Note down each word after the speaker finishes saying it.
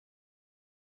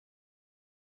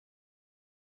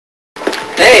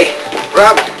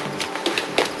Robin!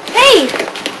 Hey!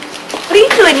 What are you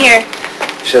doing here?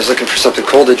 I was looking for something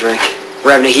cold to drink.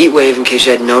 We're having a heat wave, in case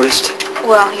you hadn't noticed.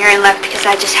 Well, you're in luck because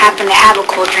I just happen to have a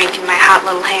cold drink in my hot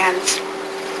little hands.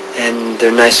 And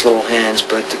they're nice little hands,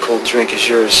 but the cold drink is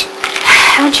yours.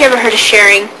 Haven't you ever heard of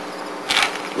sharing?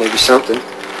 Maybe something.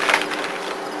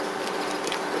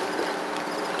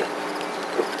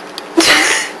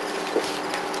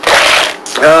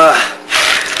 Oh,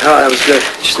 that was good.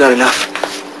 Just not enough.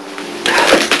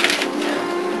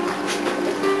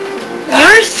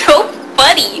 You're so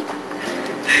funny.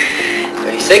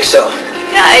 You think so?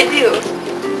 Yeah, I do.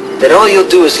 Then all you'll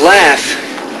do is laugh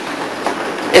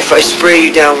if I spray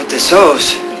you down with this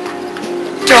hose.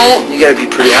 Don't. You gotta be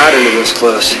pretty hot under those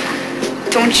clothes.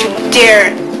 Don't you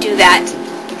dare do that.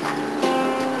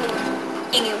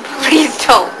 Please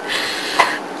don't.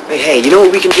 Hey, you know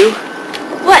what we can do?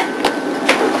 What?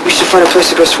 We should find a place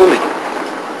to go swimming.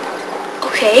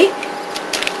 Okay.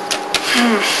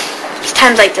 It's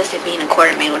times like this that being a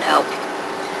quartermain would help.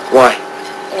 Why?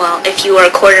 Well, if you were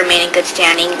a quartermain in good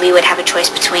standing, we would have a choice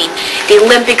between the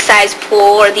Olympic-sized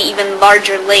pool or the even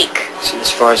larger lake. See,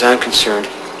 as far as I'm concerned,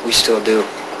 we still do.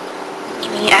 You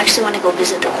mean you actually want to go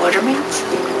visit the quartermains?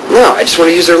 No, I just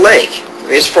want to use their lake.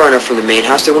 It's far enough from the main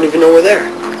house, they won't even know we're there.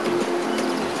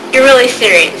 You're really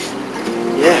serious?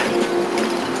 Yeah.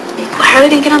 Well, how are we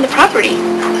going to get on the property?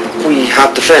 We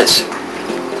hopped the fence.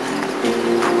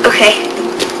 Okay.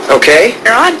 Okay?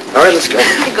 You're on? All right, let's go.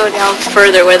 To go down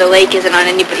further where the lake isn't on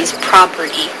anybody's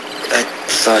property. I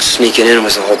thought sneaking in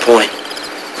was the whole point.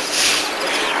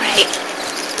 Right.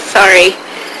 Sorry.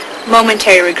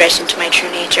 Momentary regression to my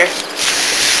true nature.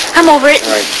 I'm over it.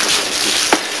 All right.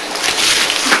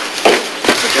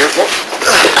 Be careful.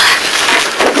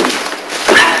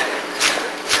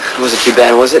 It wasn't too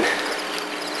bad, was it?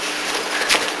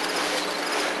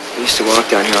 I used to walk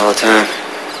down here all the time.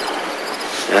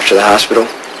 After the hospital.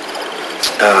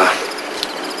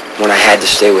 When I had to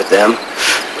stay with them.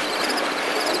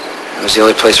 It was the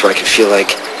only place where I could feel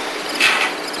like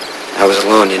I was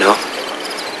alone, you know?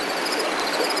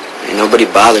 And nobody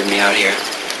bothered me out here.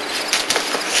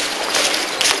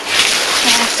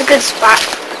 Yeah, it's a good spot.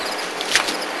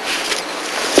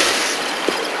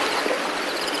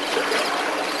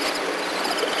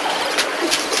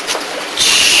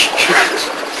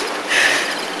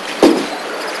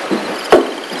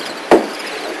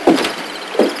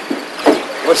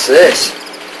 What's this?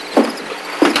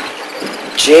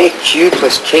 JQ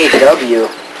plus KW.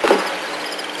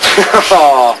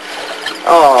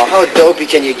 Oh, how dopey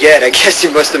can you get? I guess you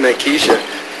must have met Keisha.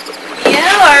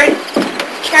 Yeah, or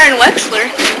Karen Wexler.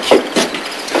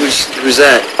 Who's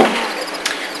that?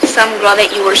 Some girl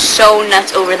that you were so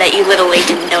nuts over that you literally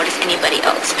didn't notice anybody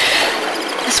else.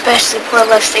 Especially poor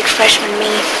lipstick freshman me.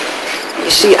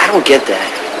 You see, I don't get that.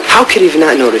 How could he have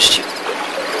not noticed you?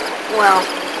 Well,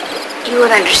 you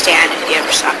would understand if you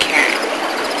ever saw Karen.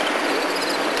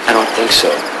 I don't think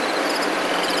so.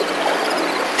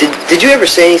 Did you ever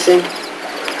say anything?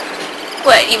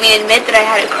 What, you mean admit that I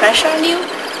had a crush on you?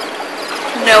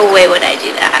 No way would I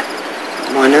do that.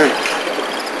 Why not?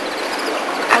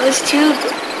 I was too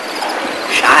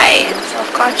shy and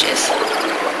self-conscious.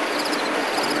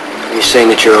 Are you saying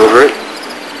that you're over it?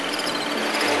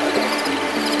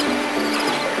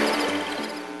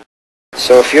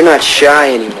 So if you're not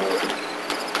shy anymore,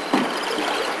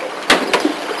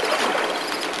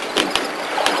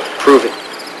 prove it.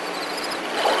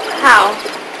 How?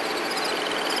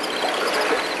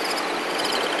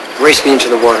 Race me into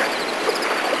the water.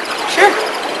 Sure.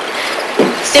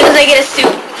 As soon as I get a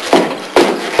suit.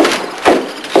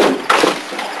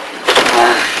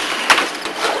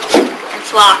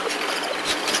 It's locked.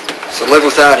 So live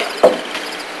without it.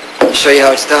 I'll show you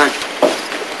how it's done.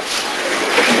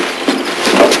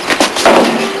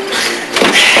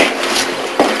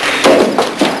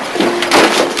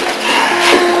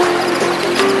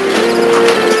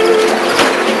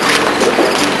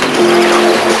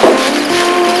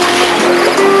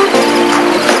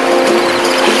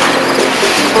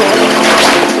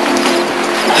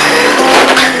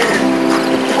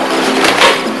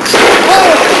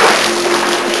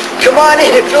 Come on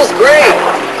in, it feels great.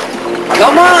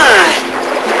 Come on.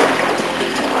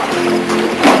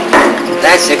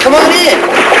 That's it, come on in.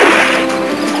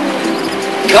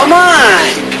 Come on.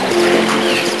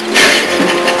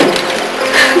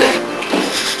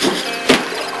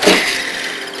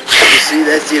 You see,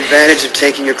 that's the advantage of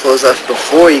taking your clothes off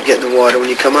before you get in the water. When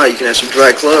you come out, you can have some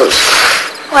dry clothes.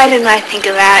 Why didn't I think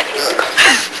of that?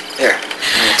 Here,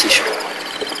 my t-shirt.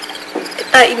 I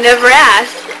thought you never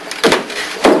asked.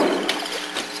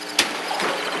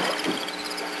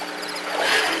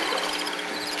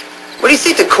 What What do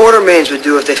you think the Quartermains would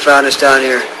do if they found us down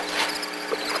here?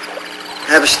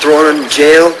 Have us thrown in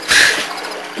jail?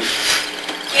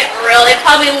 Get real, they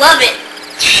probably love it.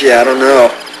 Yeah, I don't know.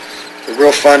 They're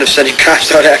real fond of sending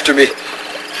cops out after me.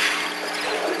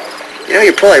 You know,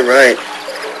 you're probably right.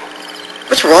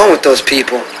 What's wrong with those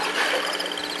people?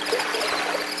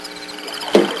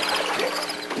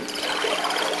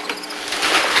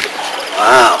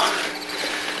 Wow.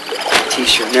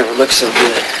 T-shirt never looked so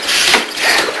good.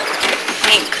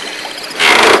 Thanks.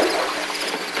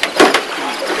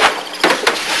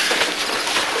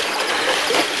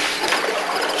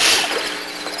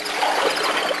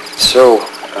 So,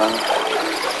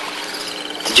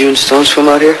 did you and Stone swim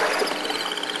out here?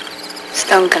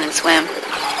 Stone couldn't swim.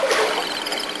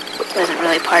 It wasn't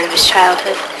really part of his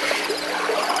childhood.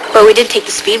 But we did take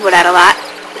the speedboat out a lot.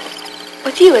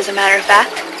 With you, as a matter of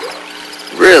fact.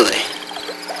 Really?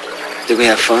 Did we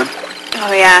have fun?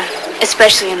 Oh yeah,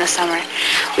 especially in the summer.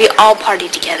 We all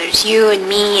partied together. It's you and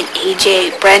me and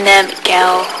AJ, Brenda,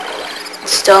 Miguel,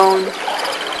 Stone.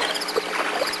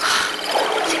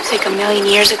 Seems like a million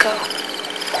years ago.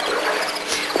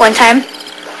 One time,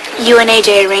 you and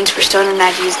AJ arranged for Stone and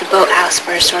I to use the boathouse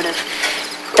for a sort of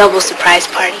double surprise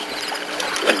party.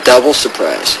 A double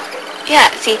surprise? Yeah,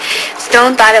 see,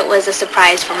 Stone thought it was a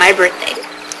surprise for my birthday.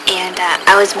 And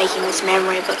I was making this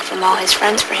memory book from all his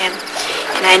friends for him.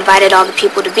 And I invited all the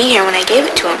people to be here when I gave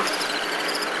it to him.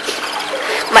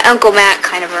 My Uncle Matt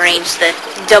kind of arranged the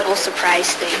double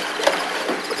surprise thing.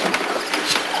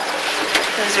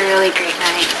 It was a really great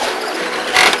night.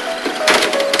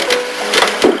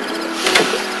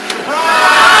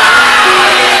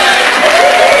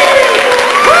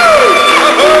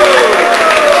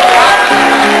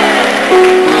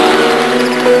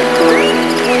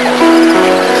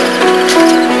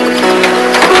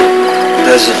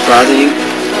 Does it bother you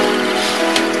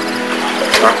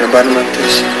talking about him like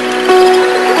this?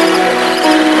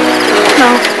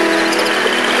 No.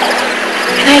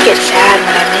 And I get sad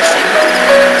when I miss him.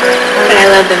 But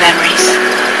I love the memories.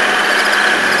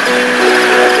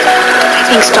 I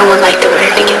think Stone would like to wear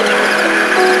it again.